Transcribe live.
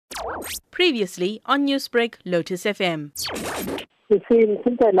Previously on Newsbreak, Lotus FM.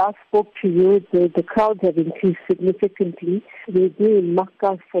 Since I last spoke to you, the crowds have increased significantly. We've been in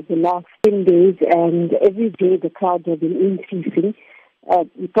Mecca for the last 10 days, and every day the crowds have been increasing.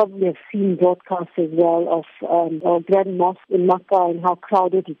 You probably have seen broadcasts as well of our Grand Mosque in Mecca and how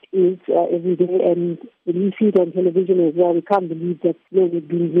crowded it is every day. And when you see it on television as well, we can't believe that we've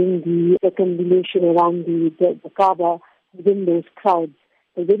been doing the circumambulation around the Kaaba within those crowds.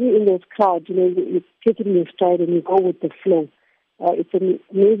 But when you're in those crowds, you take it in your stride and you go with the flow. It's an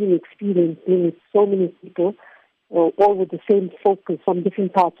amazing experience being with so many people, all with the same focus from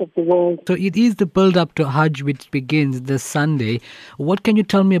different parts of the world. So it is the build-up to Hajj which begins this Sunday. What can you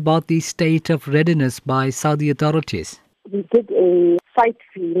tell me about the state of readiness by Saudi authorities? We did a site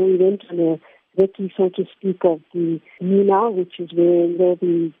view. We went on a recce, so to speak, of the Mina, which is where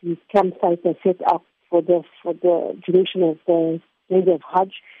the campsites are set up for the duration of the days of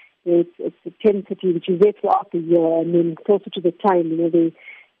Hajj. It's a tent city which is there throughout the year, and then closer to the time, they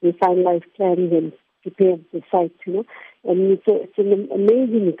finalize plans and prepare the sites, And it's an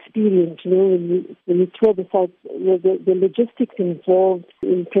amazing experience, when you tour the sites, the logistics involved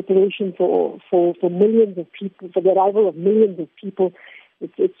in preparation for millions of people, for the arrival of millions of people.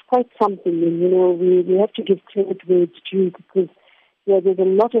 It's quite something, and we have to give credit where it's due, because there's a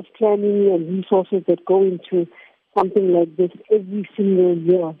lot of planning and resources that go into something like this every single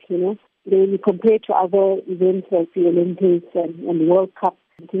year, When you compare to other events like the Olympics and the World Cup,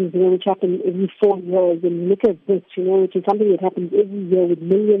 things, which happen every 4 years, and look at this, which is something that happens every year with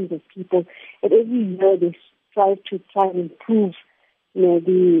millions of people, and every year they strive to try and improve,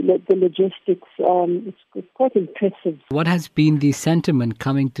 the logistics. It's quite impressive. What has been the sentiment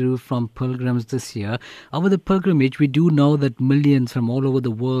coming through from pilgrims this year? Over the pilgrimage, we do know that millions from all over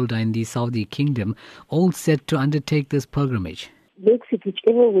the world are in the Saudi kingdom, all set to undertake this pilgrimage. Makes it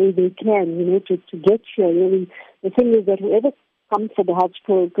whichever way they can, to get here. The thing is that whoever comes for the Hajj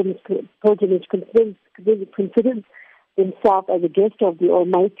pilgrimage considers himself as a guest of the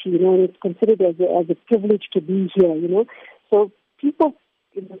Almighty, and it's considered as a privilege to be here, So people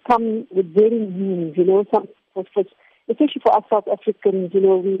come with varying means, especially for us South Africans,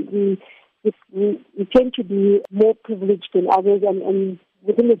 we tend to be more privileged than others, and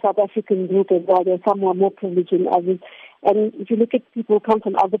within the South African group as well, there are some who are more privileged than others. And if you look at people who come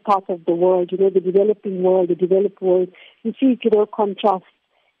from other parts of the world, the developing world, the developed world, you see contrast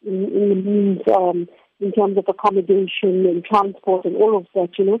in the means in terms of accommodation and transport and all of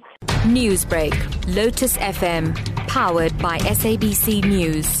that, Newsbreak, Lotus FM, powered by SABC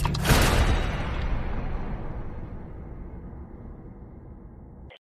News.